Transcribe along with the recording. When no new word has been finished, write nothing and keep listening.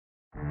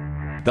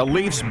The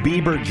Leafs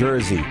Bieber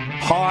jersey,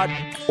 hot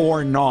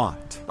or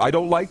not? I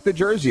don't like the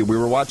jersey. We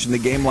were watching the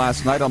game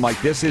last night. I'm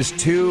like, this is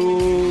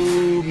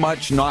too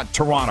much not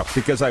Toronto,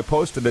 because I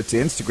posted it to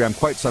Instagram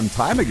quite some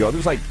time ago.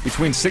 There's like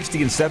between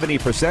 60 and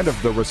 70% of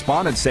the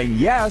respondents saying,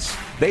 yes,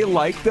 they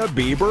like the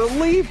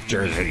Bieber Leaf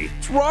jersey.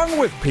 What's wrong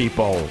with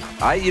people?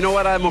 You know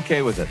what? I'm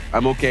okay with it. I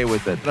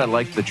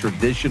like the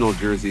traditional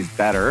jerseys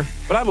better,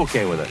 but I'm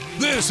okay with it.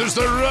 This is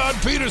the Rod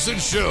Peterson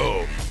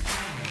Show.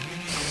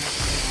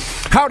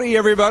 Howdy,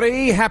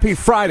 everybody. Happy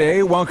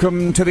Friday.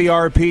 Welcome to the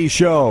RP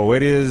Show.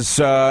 It is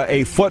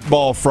a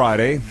football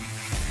Friday,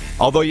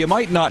 although you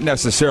might not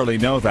necessarily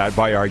know that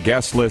by our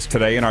guest list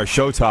today and our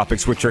show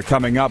topics, which are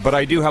coming up. But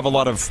I do have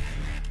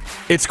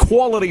it's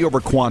quality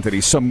over quantity,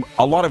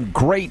 a lot of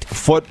great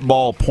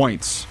football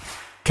points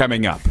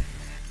coming up.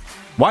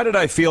 Why did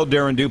I feel,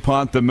 Darren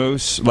DuPont, the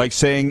Moose, like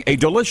saying a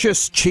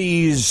delicious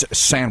cheese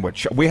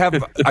sandwich? We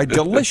have a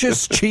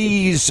delicious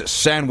cheese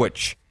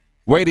sandwich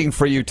waiting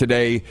for you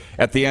today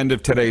at the end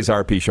of today's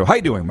RP Show. How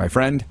you doing, my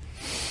friend?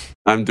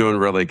 I'm doing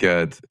really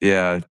good.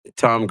 Yeah,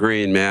 Tom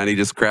Green, man, he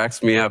just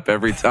cracks me up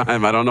every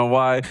time. I don't know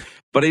why,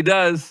 but he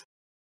does.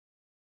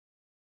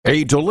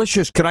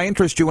 Can I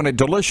interest you in a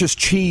delicious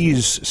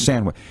cheese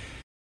sandwich?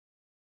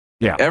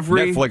 Yeah,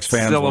 every Netflix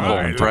fans syllable,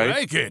 I right?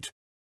 like it.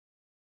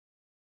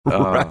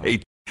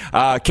 Right.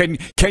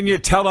 Can you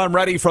tell I'm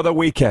ready for the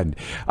weekend?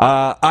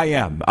 I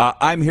am.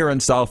 I'm here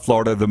in South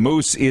Florida. The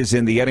Moose is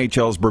in the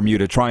NHL's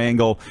Bermuda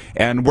Triangle,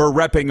 and we're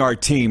repping our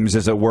teams,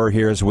 as it were,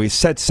 here as we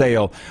set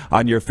sail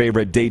on your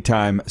favorite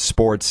daytime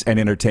sports and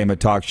entertainment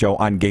talk show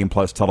on Game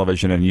Plus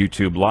Television and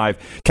YouTube Live.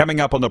 Coming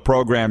up on the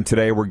program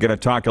today, we're going to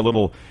talk a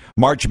little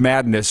March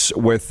Madness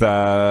with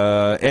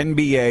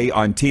NBA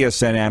on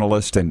TSN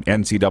analyst and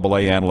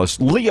NCAA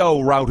analyst Leo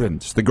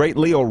Rautins. The great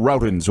Leo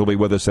Rautins will be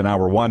with us in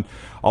hour one.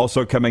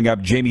 Also coming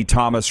up, Jamie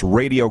Thomas,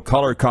 radio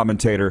color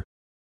commentator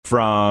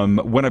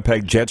from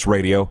Winnipeg Jets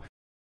Radio,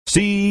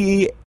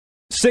 C680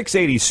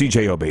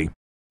 CJOB,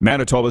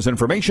 Manitoba's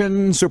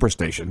information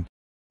superstation.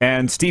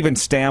 And Steven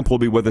Stamp will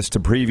be with us to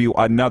preview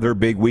another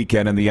big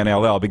weekend in the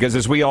NLL, because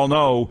as we all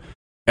know,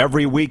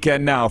 every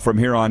weekend now from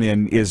here on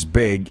in is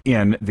big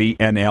in the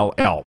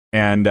NLL.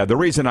 And the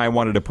reason I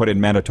wanted to put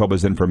in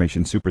Manitoba's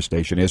information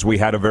superstation is we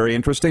had a very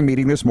interesting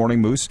meeting this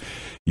morning, Moose.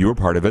 You were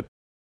part of it.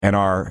 And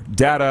our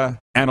data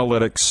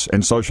analytics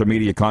and social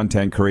media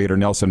content creator,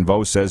 Nelson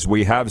Vo, says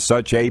we have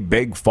such a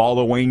big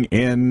following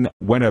in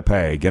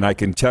Winnipeg. And I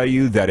can tell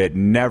you that it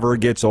never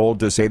gets old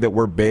to say that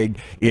we're big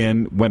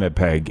in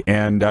Winnipeg.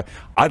 And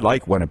I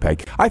like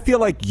Winnipeg. I feel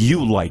like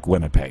you like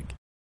Winnipeg.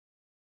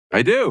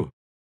 I do.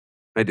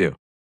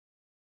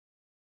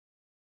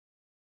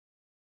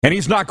 And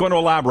he's not going to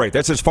elaborate.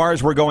 That's as far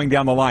as we're going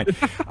down the line.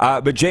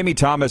 But Jamie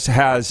Thomas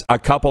has a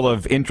couple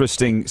of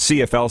interesting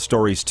CFL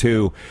stories,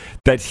 too,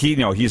 that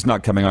he's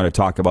not coming on to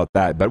talk about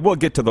that. But we'll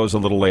get to those a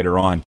little later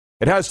on.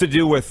 It has to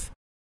do with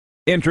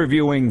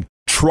interviewing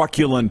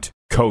truculent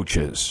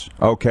coaches,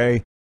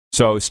 okay?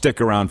 So stick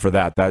around for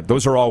that.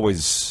 Those are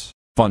always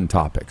fun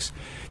topics.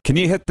 Can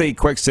you hit the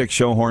quick six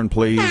show horn,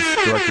 please,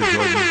 Director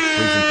Jordan?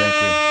 Please and thank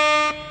you.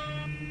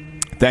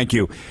 Thank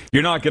you.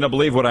 You're not going to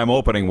believe what I'm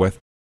opening with.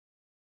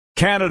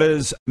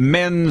 Canada's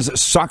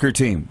men's soccer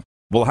team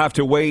will have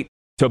to wait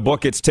to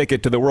book its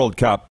ticket to the World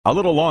Cup a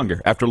little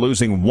longer after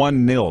losing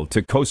 1-0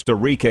 to Costa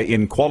Rica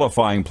in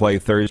qualifying play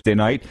Thursday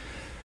night.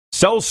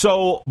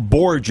 Celso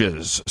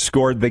Borges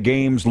scored the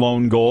game's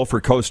lone goal for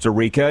Costa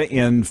Rica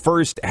in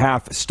first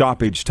half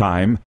stoppage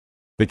time.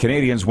 The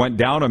Canadians went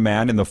down a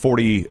man in the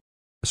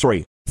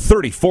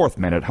 34th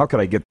minute. How could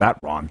I get that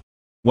wrong?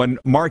 When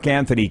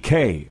Mark-Anthony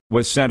Kaye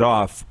was sent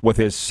off with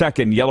his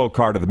second yellow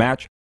card of the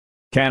match.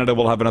 Canada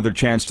will have another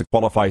chance to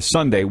qualify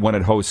Sunday when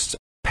it hosts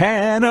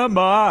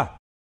Panama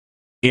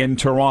in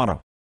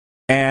Toronto.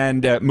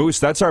 And Moose,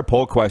 that's our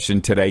poll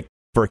question today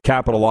for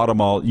Capital Auto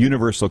Mall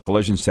Universal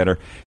Collision Center.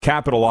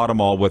 Capital Auto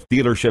Mall with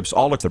dealerships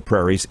all at the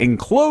prairies,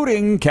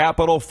 including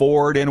Capital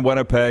Ford in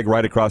Winnipeg,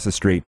 right across the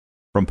street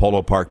from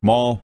Polo Park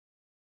Mall.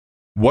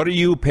 What are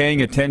you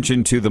paying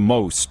attention to the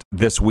most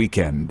this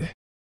weekend?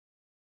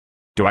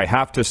 Do I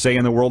have to say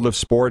in the world of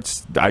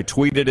sports? I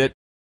tweeted it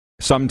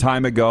some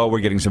time ago. We're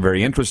getting some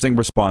very interesting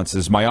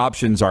responses. My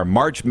options are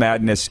March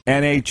Madness,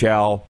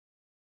 NHL,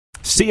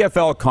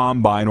 CFL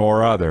Combine,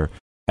 or other.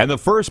 And the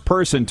first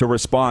person to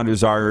respond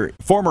is our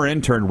former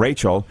intern,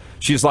 Rachel.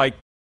 She's like,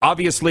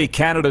 obviously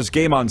Canada's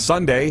game on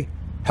Sunday.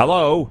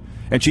 Hello.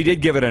 And she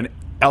did give it an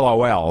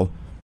LOL.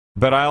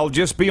 But I'll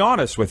just be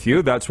honest with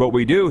you. That's what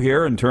we do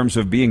here in terms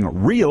of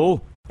being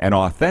real and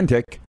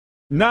authentic.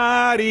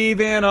 Not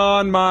even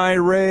on my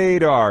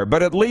radar.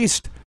 But at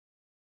least,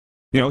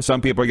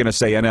 some people are going to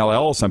say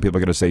NLL, some people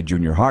are going to say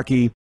junior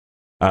hockey.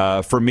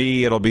 For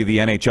me, it'll be the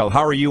NHL.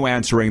 How are you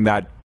answering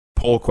that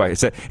poll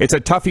question? It's a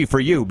toughie for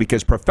you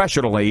because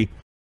professionally,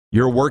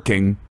 you're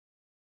working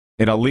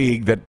in a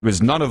league that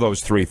was none of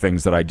those three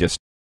things that I just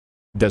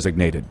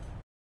designated.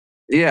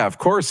 Yeah, of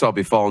course I'll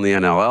be following the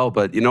NLL,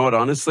 but you know what,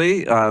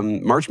 honestly,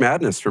 March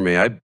Madness for me.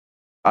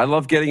 I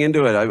love getting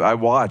into it. I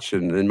watch,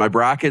 and my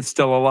bracket's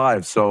still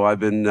alive. So I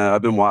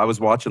was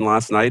watching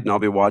last night, and I'll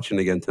be watching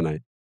again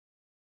tonight.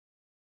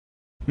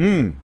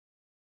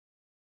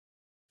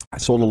 I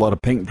sold a lot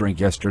of pink drink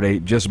yesterday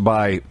just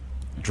by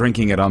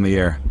drinking it on the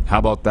air. How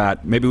about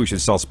that? Maybe we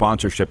should sell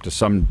sponsorship to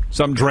some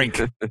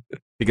drink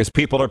because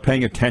people are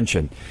paying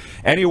attention.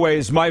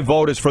 Anyways, my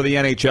vote is for the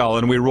NHL,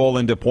 and we roll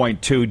into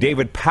point 2.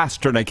 David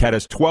Pastrnak had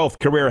his 12th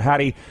career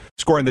hattie,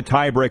 scoring the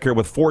tiebreaker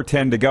with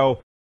 4:10 to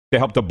go to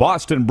help the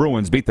Boston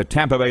Bruins beat the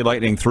Tampa Bay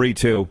Lightning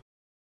 3-2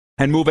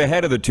 and move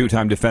ahead of the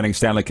two-time defending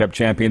Stanley Cup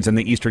champions in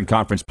the Eastern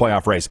Conference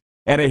playoff race.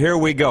 And here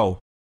we go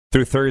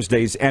through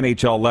Thursday's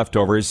NHL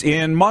leftovers.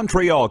 In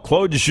Montreal,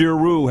 Claude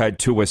Giroux had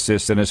 2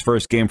 assists in his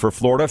first game for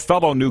Florida.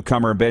 Fellow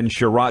newcomer Ben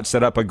Chiarot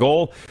set up a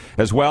goal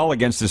as well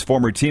against his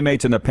former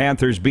teammates, and the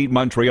Panthers beat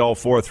Montreal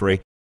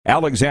 4-3.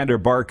 Alexander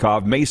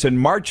Barkov, Mason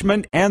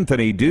Marchment,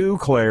 Anthony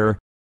Duclair,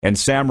 and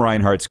Sam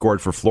Reinhart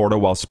scored for Florida,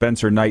 while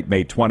Spencer Knight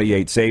made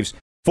 28 saves.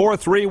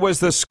 4-3 was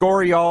the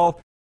score, y'all.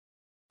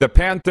 The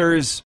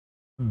Panthers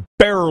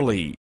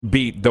barely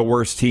beat the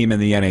worst team in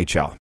the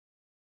NHL.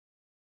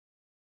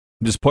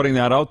 Just putting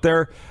that out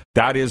there.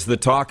 That is the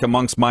talk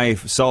amongst my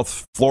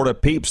South Florida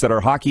peeps that are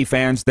hockey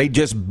fans. They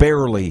just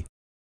barely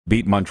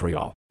beat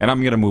Montreal. And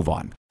I'm going to move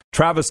on.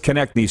 Travis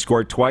Konechny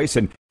scored twice,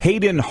 and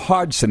Hayden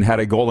Hodgson had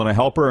a goal and a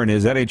helper in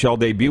his NHL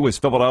debut as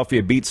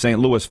Philadelphia beat St.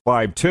 Louis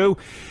 5-2.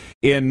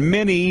 In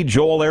mini,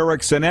 Joel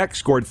Eriksson Ek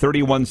scored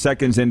 31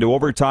 seconds into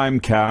overtime.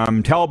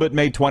 Cam Talbot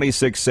made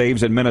 26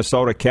 saves, and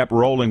Minnesota kept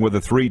rolling with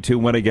a 3-2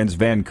 win against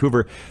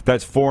Vancouver.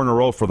 That's 4 in a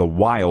row for the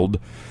Wild.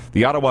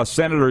 The Ottawa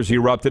Senators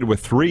erupted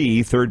with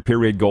 3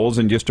 third-period goals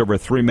in just over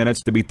 3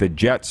 minutes to beat the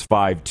Jets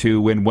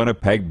 5-2 in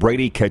Winnipeg.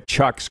 Brady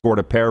Tkachuk scored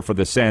a pair for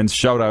the Sens.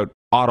 Shout out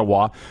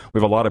Ottawa. We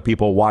have a lot of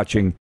people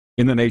watching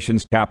in the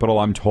nation's capital,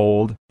 I'm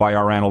told, by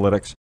our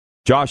analytics.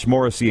 Josh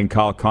Morrissey and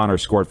Kyle Connor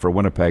scored for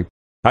Winnipeg.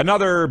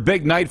 Another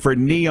big night for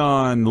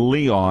Neon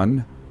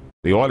Leon.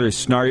 The Oilers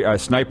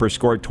sniper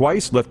scored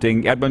twice,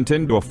 lifting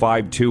Edmonton to a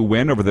 5-2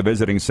 win over the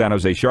visiting San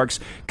Jose Sharks.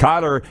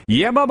 Kyler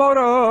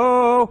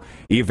Yamamoto,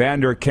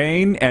 Evander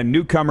Kane, and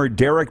newcomer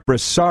Derek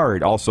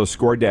Brassard also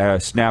scored to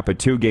snap a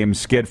 2-game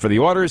skid for the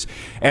Oilers.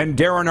 And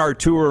Darren, our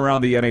tour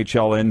around the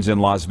NHL ends in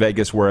Las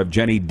Vegas, where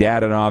Evgeny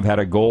Dadonov had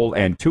a goal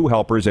and 2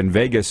 helpers, and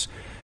Vegas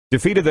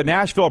defeated the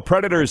Nashville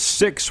Predators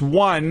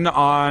 6-1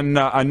 on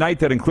a night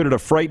that included a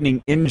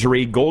frightening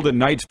injury. Golden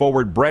Knights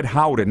forward Brett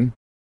Howden,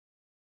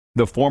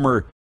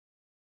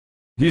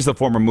 he's the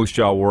former Moose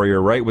Jaw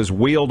Warrior, right, was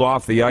wheeled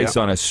off the ice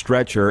on a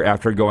stretcher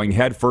after going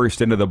headfirst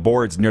into the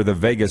boards near the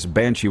Vegas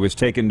bench. He was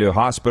taken to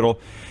hospital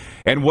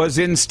and was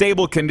in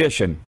stable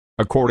condition,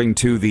 according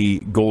to the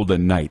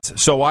Golden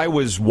Knights. So I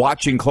was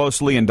watching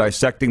closely and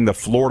dissecting the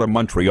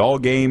Florida-Montreal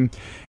game,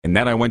 and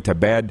then I went to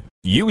bed.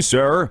 You,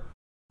 sir,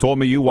 told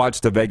me you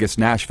watched the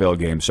Vegas-Nashville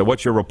game. So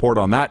what's your report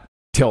on that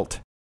tilt?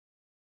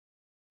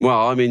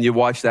 Well, I mean, you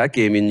watch that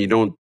game and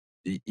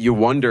you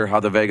wonder how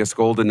the Vegas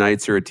Golden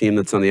Knights are a team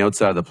that's on the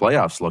outside of the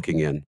playoffs looking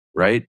in,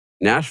 right?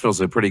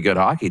 Nashville's a pretty good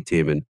hockey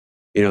team, and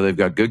they've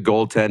got good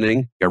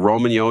goaltending. Got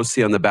Roman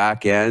Josi on the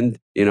back end.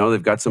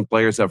 They've got some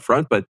players up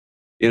front, but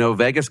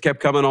Vegas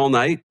kept coming all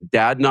night.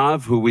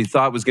 Dadonov, who we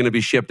thought was going to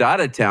be shipped out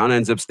of town,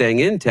 ends up staying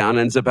in town,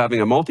 ends up having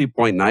a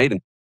multi-point night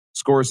and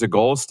scores a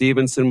goal.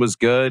 Stevenson was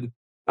good.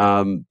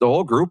 The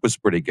whole group was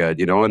pretty good,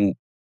 and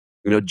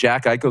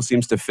Jack Eichel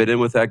seems to fit in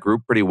with that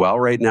group pretty well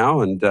right now.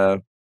 And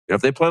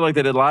if they play like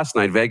they did last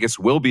night, Vegas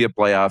will be a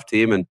playoff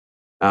team.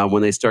 And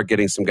when they start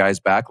getting some guys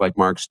back like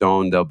Mark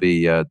Stone, they'll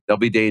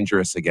be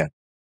dangerous again.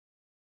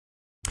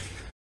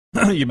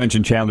 You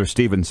mentioned Chandler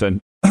Stevenson.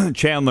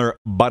 Chandler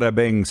Bada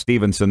Bing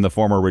Stevenson, the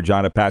former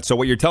Regina Pats. So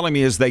what you're telling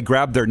me is they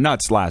grabbed their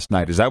nuts last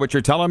night. Is that what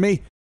you're telling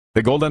me?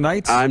 The Golden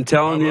Knights? I'm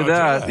telling you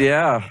that.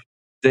 Yeah.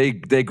 They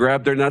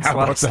grabbed their nuts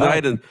last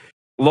night. And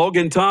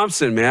Logan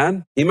Thompson,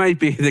 man, he might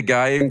be the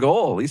guy in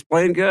goal. He's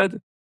playing good.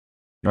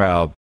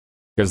 Well,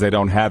 because they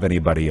don't have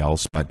anybody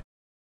else. But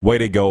way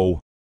to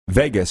go,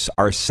 Vegas,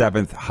 our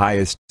 7th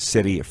highest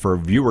city for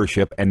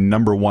viewership and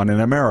number 1 in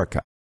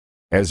America,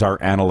 as our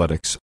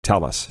analytics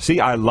tell us. See,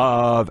 I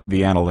love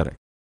the analytics.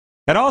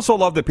 And I also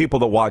love the people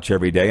that watch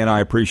every day, and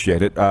I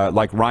appreciate it.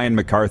 Like Ryan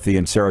McCarthy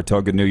in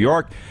Saratoga, New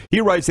York. He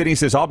writes in, he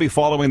says, I'll be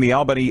following the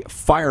Albany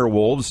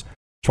Firewolves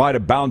try to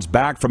bounce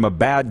back from a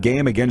bad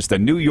game against the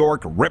New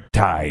York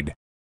Riptide.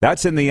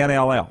 That's in the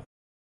NLL.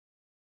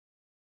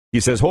 He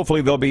says,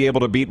 hopefully they'll be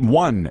able to beat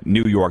one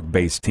New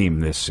York-based team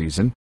this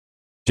season.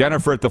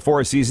 Jennifer at the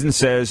Four Seasons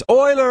says,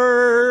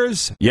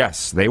 Oilers!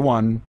 Yes, they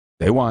won.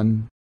 They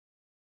won.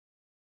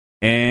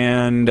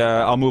 And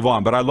I'll move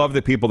on. But I love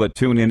the people that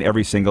tune in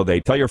every single day.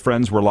 Tell your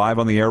friends we're live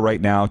on the air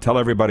right now. Tell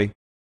everybody.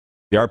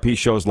 The RP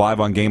show's live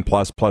on Game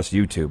Plus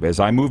YouTube. As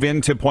I move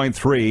into point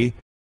 3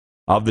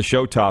 of the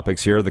show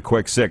topics here, the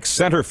quick 6.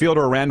 Center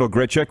fielder Randall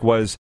Grichuk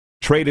was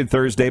traded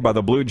Thursday by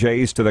the Blue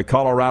Jays to the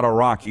Colorado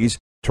Rockies.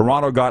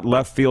 Toronto got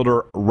left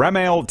fielder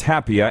Raimel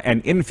Tapia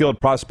and infield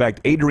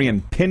prospect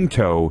Adrian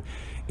Pinto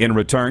in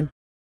return.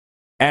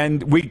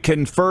 And we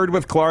conferred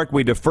with Clark.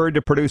 We deferred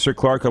to producer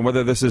Clark on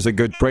whether this is a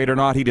good trade or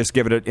not. He just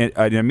gave it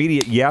an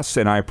immediate yes,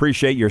 and I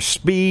appreciate your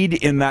speed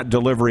in that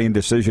delivery and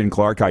decision,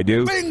 Clark. I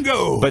do.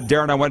 Bingo! But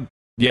Darren,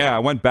 I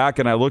went back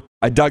and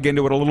I dug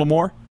into it a little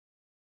more.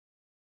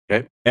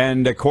 Okay.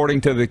 And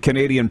according to the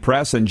Canadian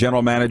press and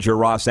general manager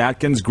Ross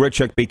Atkins,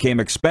 Grichuk became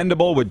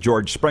expendable with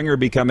George Springer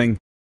beginning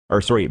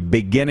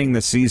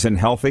the season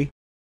healthy,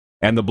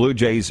 and the Blue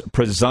Jays'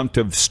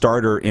 presumptive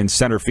starter in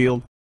center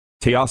field,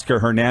 Teoscar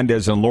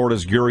Hernandez and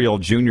Lourdes Gurriel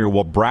Jr.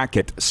 will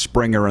bracket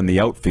Springer in the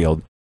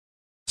outfield.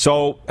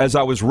 So as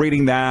I was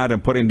reading that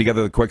and putting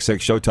together the Quick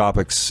Six show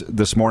topics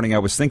this morning, I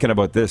was thinking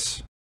about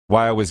this,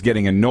 why I was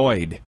getting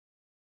annoyed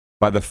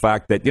by the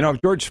fact that,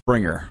 if George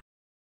Springer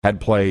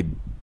had played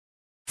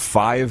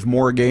 5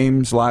 more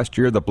games last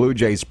year, the Blue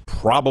Jays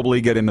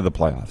probably get into the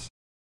playoffs.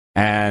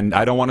 And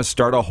I don't want to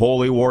start a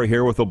holy war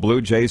here with the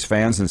Blue Jays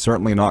fans, and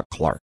certainly not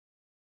Clark.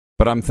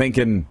 But I'm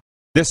thinking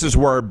this is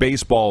where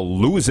baseball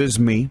loses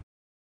me,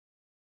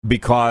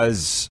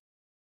 because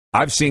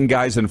I've seen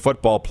guys in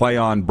football play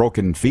on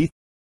broken feet.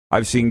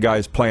 I've seen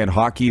guys playing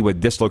hockey with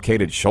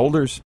dislocated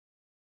shoulders.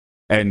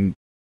 And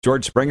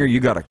George Springer, you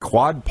got a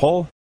quad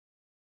pull?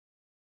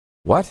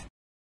 What?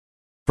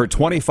 For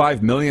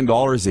 $25 million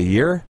a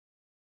year?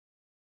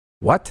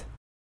 What?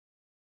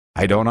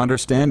 I don't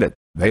understand it.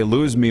 They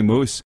lose me,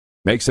 Moose.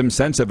 Make some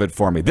sense of it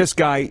for me. This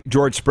guy,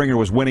 George Springer,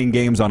 was winning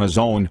games on his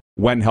own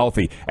when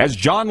healthy. As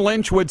John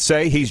Lynch would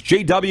say, he's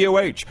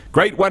GWH,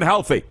 great when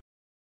healthy.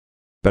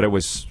 But it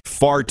was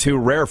far too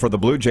rare for the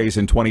Blue Jays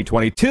in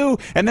 2022.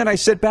 And then I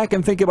sit back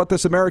and think about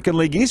this American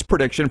League East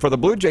prediction for the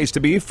Blue Jays to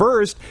be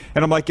first.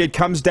 And I'm like, it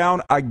comes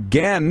down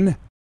again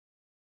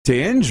to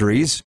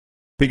injuries.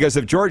 Because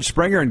if George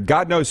Springer and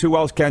God knows who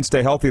else can't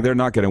stay healthy, they're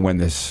not going to win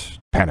this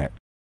pennant.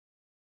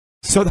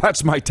 So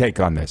that's my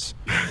take on this.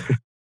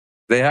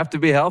 They have to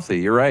be healthy.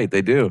 You're right.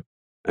 They do.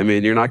 I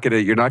mean, you're not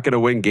gonna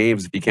win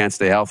games if you can't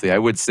stay healthy. I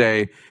would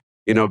say,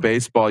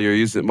 baseball, you're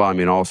using,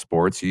 all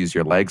sports, you use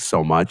your legs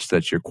so much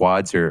that your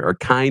quads are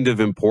kind of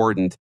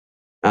important.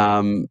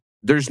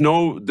 There's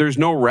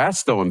no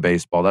rest, though, in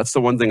baseball. That's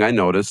the one thing I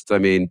noticed. I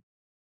mean,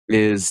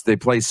 is they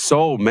play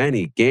so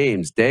many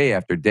games day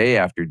after day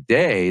after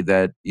day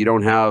that you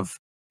don't have,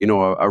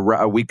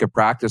 a week of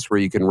practice where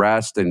you can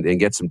rest and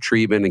get some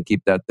treatment and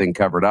keep that thing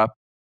covered up.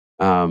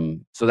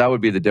 So that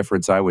would be the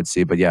difference I would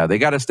see. But yeah, they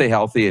got to stay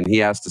healthy, and he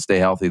has to stay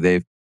healthy.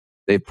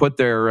 They've put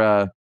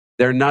their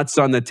nuts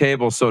on the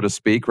table, so to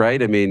speak,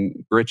 right? I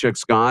mean,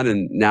 Grichuk's gone,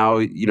 and now,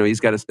 he's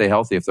got to stay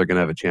healthy if they're going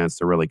to have a chance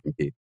to really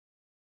compete.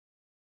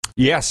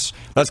 Yes.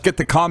 Let's get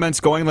the comments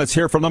going. Let's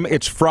hear from them.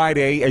 It's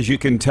Friday. As you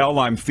can tell,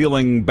 I'm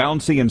feeling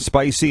bouncy and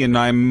spicy, and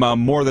I'm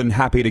more than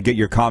happy to get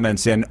your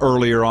comments in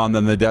earlier on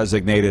than the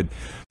designated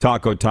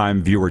Taco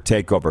Time viewer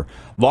takeover.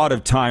 A lot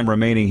of time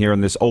remaining here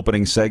in this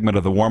opening segment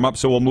of the warm-up,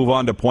 so we'll move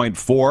on to point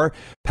 4.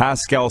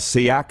 Pascal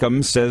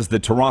Siakam says the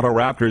Toronto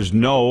Raptors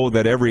know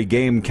that every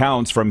game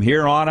counts from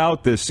here on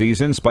out this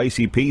season.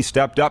 Spicy P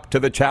stepped up to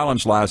the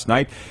challenge last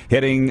night,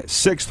 hitting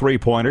 6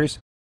 3-pointers.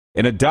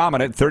 In a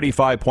dominant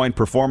 35-point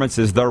performance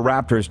as the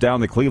Raptors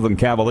down the Cleveland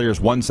Cavaliers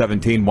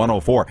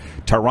 117-104.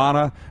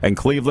 Toronto and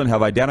Cleveland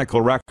have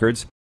identical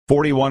records,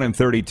 41 and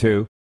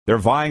 32. They're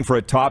vying for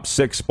a top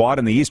 6 spot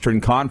in the Eastern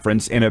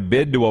Conference in a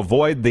bid to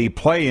avoid the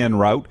play-in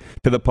route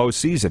to the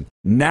postseason.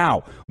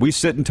 Now, we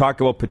sit and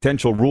talk about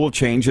potential rule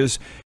changes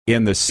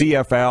in the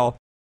CFL,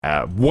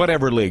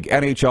 whatever league,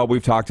 NHL,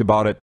 we've talked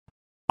about it.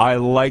 I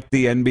like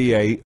the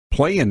NBA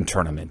play-in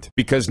tournament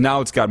because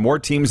now it's got more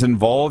teams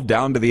involved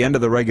down to the end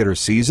of the regular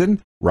season,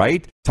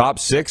 right? Top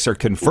 6 are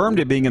confirmed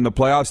to being in the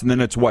playoffs, and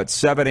then it's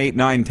 7, 8,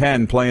 9,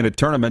 10 playing a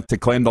tournament to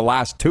claim the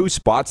last 2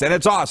 spots, and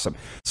it's awesome.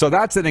 So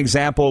that's an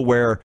example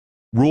where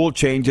rule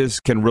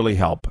changes can really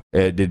help.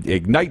 It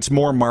ignites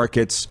more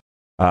markets,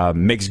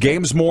 makes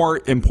games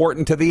more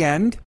important to the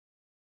end.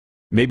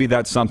 Maybe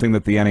that's something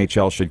that the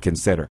NHL should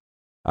consider.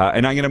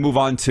 And I'm going to move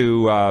on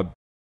to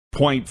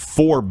point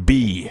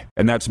 4B,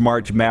 and that's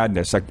March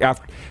Madness.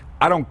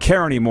 I don't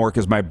care anymore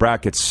because my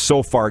bracket's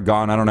so far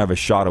gone. I don't have a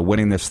shot of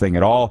winning this thing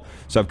at all,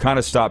 so I've kind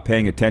of stopped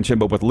paying attention.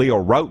 But with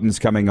Leo Routens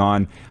coming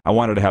on, I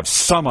wanted to have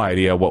some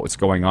idea what was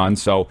going on.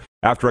 So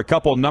after a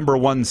couple number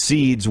 1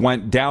 seeds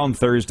went down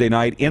Thursday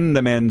night in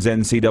the men's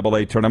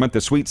NCAA tournament,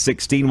 the Sweet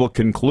 16 will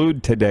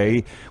conclude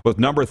today with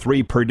number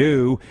 3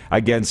 Purdue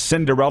against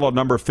Cinderella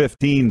number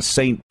 15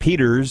 St.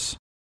 Peter's,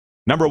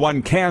 number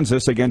 1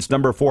 Kansas against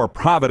number 4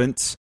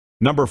 Providence,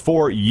 number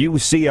 4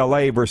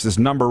 UCLA versus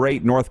number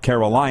 8 North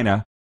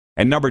Carolina,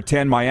 and number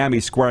 10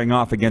 Miami squaring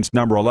off against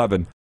number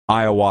 11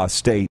 Iowa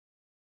State.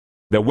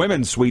 The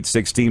women's Sweet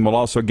 16 will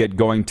also get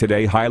going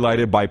today,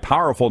 highlighted by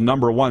powerful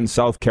number 1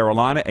 South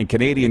Carolina and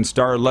Canadian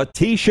star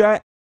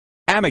Letitia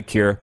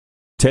Amicure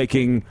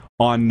taking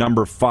on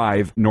number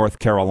 5 North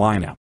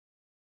Carolina.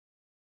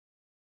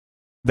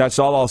 That's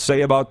all I'll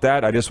say about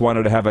that. I just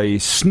wanted to have a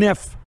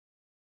sniff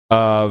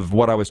of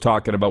what I was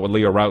talking about with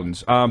Leo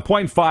Routens.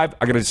 Point 5,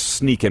 I'm going to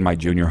sneak in my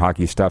junior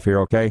hockey stuff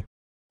here, okay?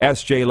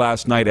 SJ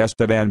last night,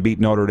 Estevan beat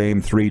Notre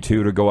Dame 3-2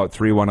 to go out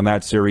 3-1 in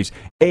that series.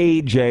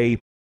 AJ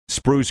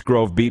Spruce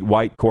Grove beat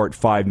Whitecourt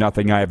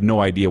 5-0. I have no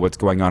idea what's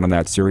going on in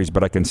that series,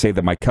 but I can say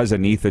that my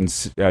cousin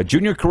Ethan's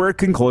junior career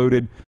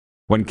concluded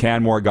when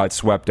Canmore got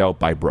swept out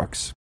by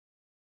Brooks.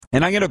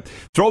 And I'm going to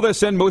throw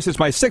this in, Moose. It's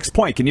my 6th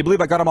point. Can you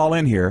believe I got them all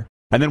in here?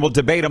 And then we'll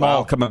debate them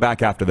all coming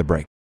back after the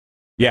break.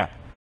 Yeah.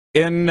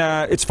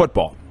 It's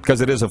football,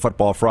 because it is a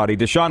football Friday.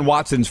 Deshaun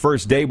Watson's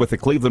first day with the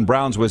Cleveland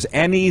Browns was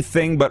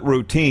anything but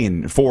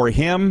routine for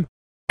him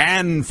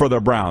and for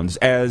the Browns,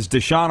 as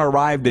Deshaun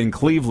arrived in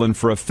Cleveland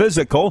for a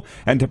physical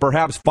and to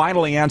perhaps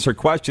finally answer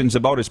questions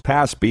about his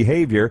past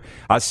behavior.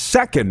 A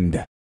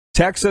second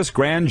Texas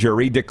grand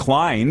jury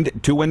declined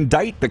to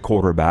indict the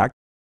quarterback,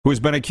 who's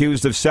been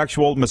accused of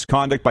sexual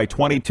misconduct by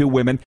 22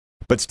 women,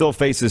 but still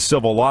faces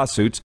civil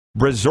lawsuits.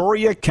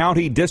 Brazoria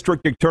County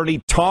District Attorney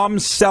Tom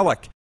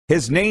Selleck.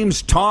 His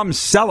name's Tom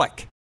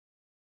Selleck.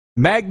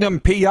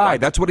 Magnum PI.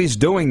 That's what he's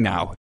doing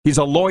now. He's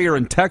a lawyer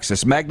in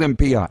Texas, Magnum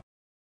PI.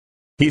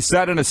 He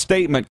said in a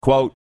statement,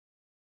 quote,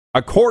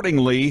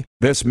 "Accordingly,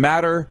 this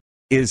matter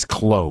is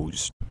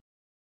closed."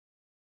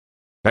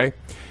 Okay?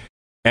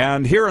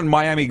 And here in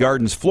Miami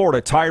Gardens, Florida,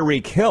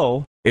 Tyreek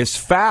Hill is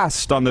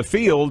fast on the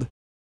field,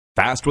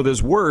 fast with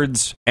his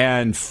words,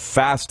 and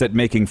fast at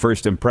making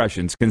first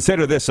impressions.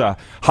 Consider this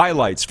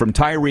highlights from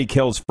Tyreek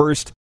Hill's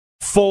first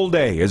full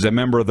day as a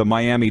member of the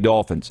Miami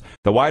Dolphins.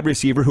 The wide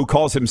receiver, who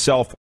calls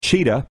himself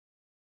Cheetah,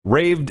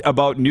 raved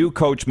about new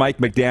coach Mike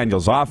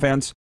McDaniel's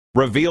offense,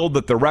 revealed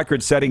that the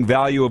record-setting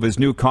value of his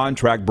new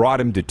contract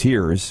brought him to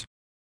tears,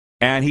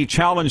 and he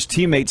challenged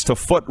teammates to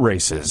foot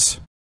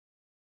races.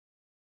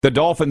 The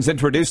Dolphins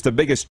introduced the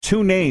biggest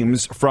two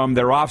names from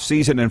their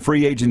offseason and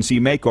free agency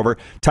makeover,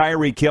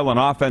 Tyreek Hill and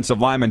offensive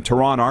lineman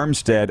Teron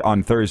Armstead,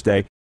 on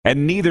Thursday,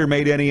 and neither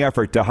made any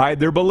effort to hide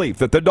their belief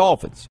that the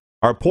Dolphins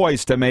are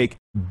poised to make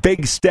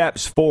big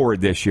steps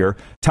forward this year.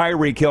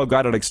 Tyreek Hill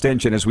got an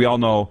extension, as we all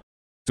know,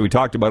 so we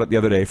talked about it the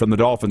other day, from the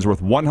Dolphins,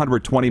 worth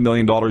 $120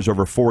 million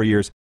over 4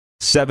 years,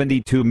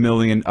 $72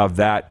 million of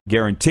that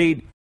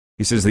guaranteed.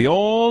 He says the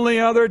only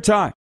other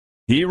time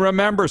he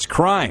remembers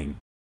crying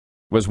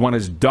was when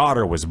his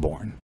daughter was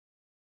born.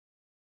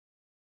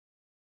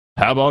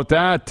 How about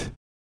that?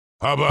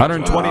 How about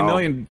 $120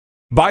 million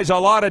buys a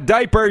lot of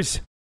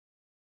diapers.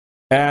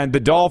 And the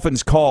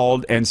Dolphins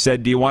called and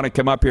said, "Do you want to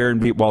come up here and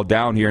be,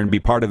 down here and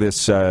be part of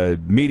this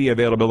media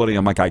availability?"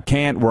 I'm like, "I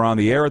can't. We're on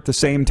the air at the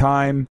same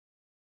time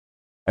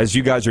as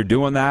you guys are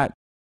doing that."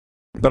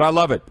 But I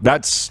love it.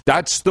 That's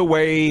the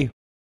way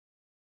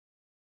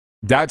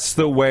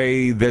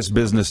this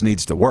business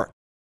needs to work.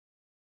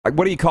 Like,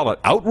 what do you call it?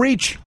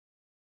 Outreach?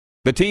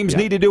 The teams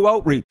need to do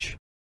outreach.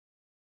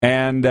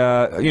 And,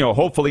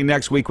 hopefully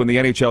next week when the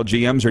NHL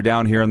GMs are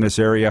down here in this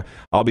area,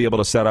 I'll be able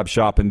to set up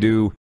shop and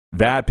do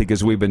that,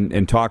 because we've been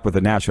in talk with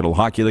the National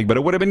Hockey League. But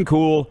it would have been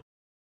cool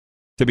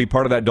to be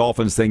part of that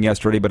Dolphins thing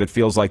yesterday, but it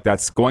feels like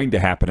that's going to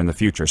happen in the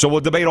future. So we'll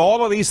debate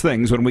all of these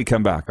things when we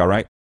come back, all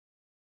right?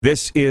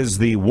 This is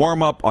the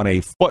warm-up on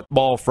a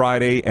Football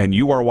Friday, and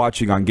you are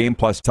watching on Game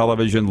Plus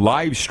Television,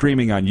 live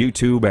streaming on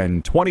YouTube,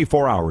 and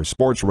 24-hour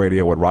sports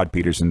radio at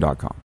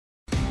rodpeterson.com.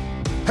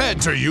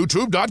 Head to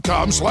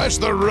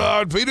youtube.com/The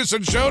Rod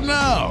Peterson Show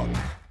now.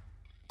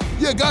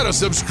 You gotta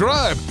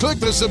subscribe. Click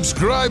the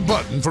subscribe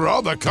button for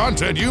all the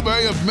content you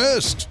may have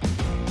missed.